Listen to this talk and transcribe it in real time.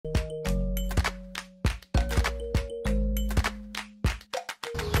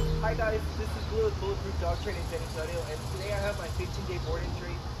Hi guys, this is Blue with Bulletproof Dog Training in Cincinnati, and today I have my 15-day board and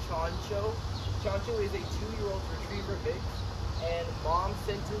train Chancho. Chancho is a 2-year-old retriever mix, and mom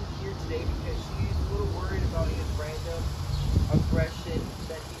sent him here today because she's a little worried about his random aggression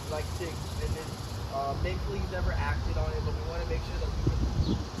that he'd like to exhibit. Thankfully he's never acted on it, but we want to make sure that we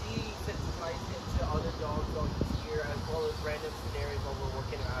can desensitize him to other dogs on here, as well as random scenarios while we're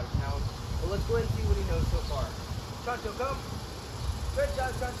working him out of town. But let's go ahead and see what he knows so far. Chancho, come. Good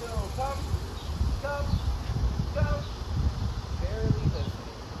job, Chancho. Come. Come. Come. Barely listening.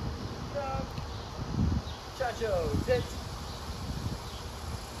 Come. Chancho, sit.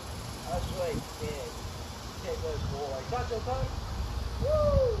 That's right, kid. Okay, good boy. Chancho, come.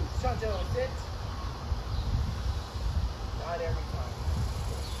 Woo! Chancho, sit. Not every time.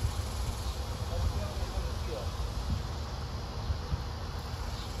 Let's feel it on the field.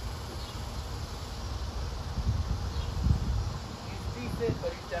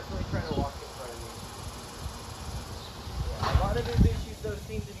 But he's definitely trying to walk in front of me. Yeah, a lot of his issues though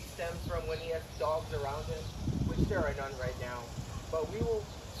seem to be stemmed from when he has dogs around him, which there are none right now. But we will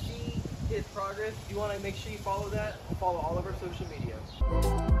see his progress. If you want to make sure you follow that, follow all of our social media.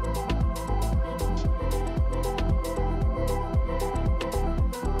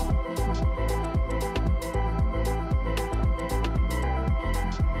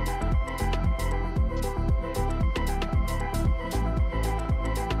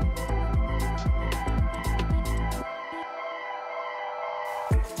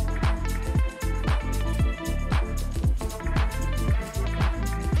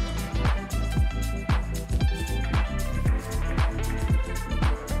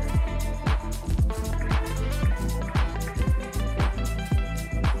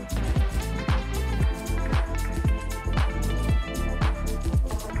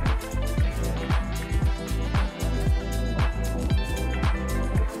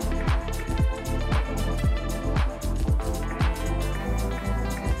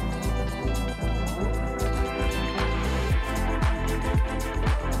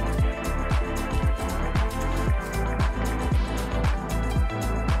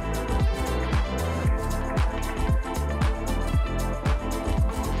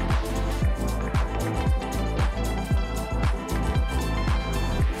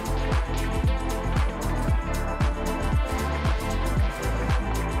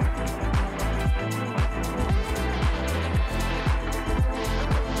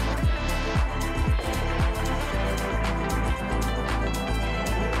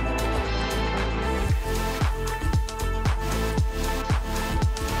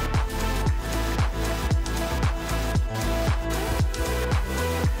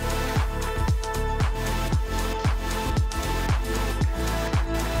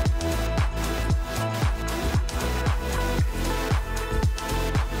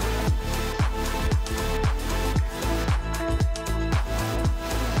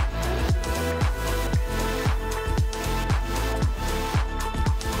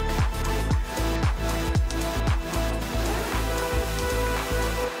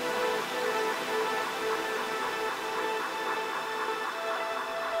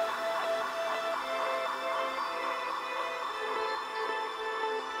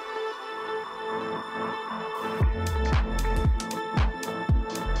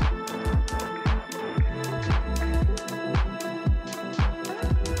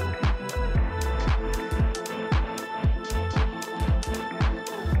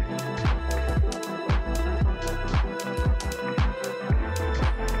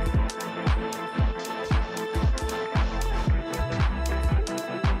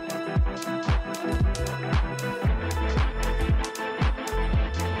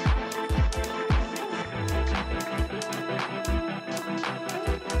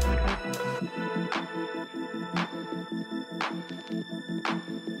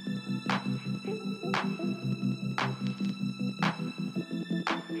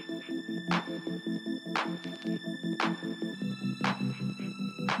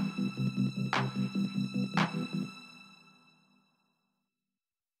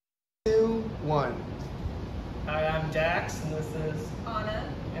 Hi, I'm Dax, and this is Anna.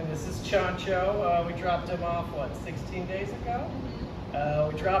 And this is Chancho. We dropped him off, what, 16 days ago?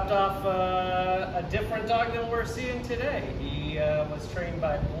 We dropped off a different dog than we're seeing today. He was trained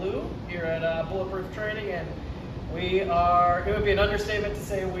by Blue here at Bulletproof Training, and it would be an understatement to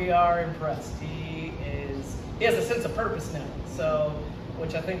say we are impressed. He has a sense of purpose now, so,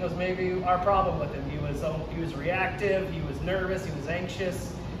 which I think was maybe our problem with him. He was reactive, he was nervous, he was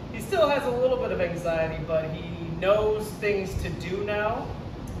anxious. He still has a little bit of anxiety, but he knows things to do now,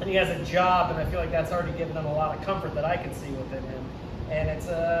 and he has a job, and I feel like that's already given him a lot of comfort that I can see within him. And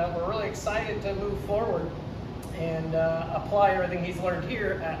we're really excited to move forward and apply everything he's learned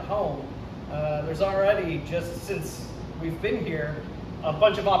here at home. There's already, just since we've been here, a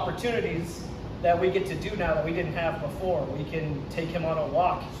bunch of opportunities that we get to do now that we didn't have before. We can take him on a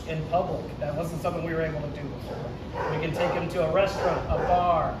walk in public. That wasn't something we were able to do before. We can take him to a restaurant, a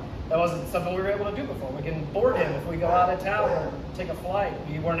bar. That wasn't something we were able to do before. We can board him if we go out of town or take a flight.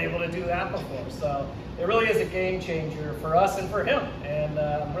 We weren't able to do that before. So it really is a game changer for us and for him. And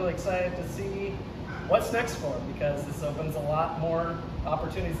I'm really excited to see what's next for him, because this opens a lot more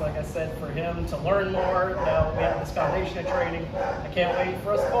opportunities, like I said, for him to learn more. Now we have this foundation of training. I can't wait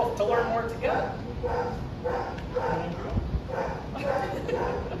for us both to learn more together.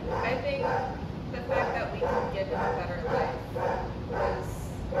 I think the fact that we can give him a better life was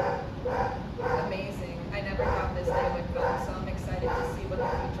amazing. I never thought this day would come, so I'm excited to see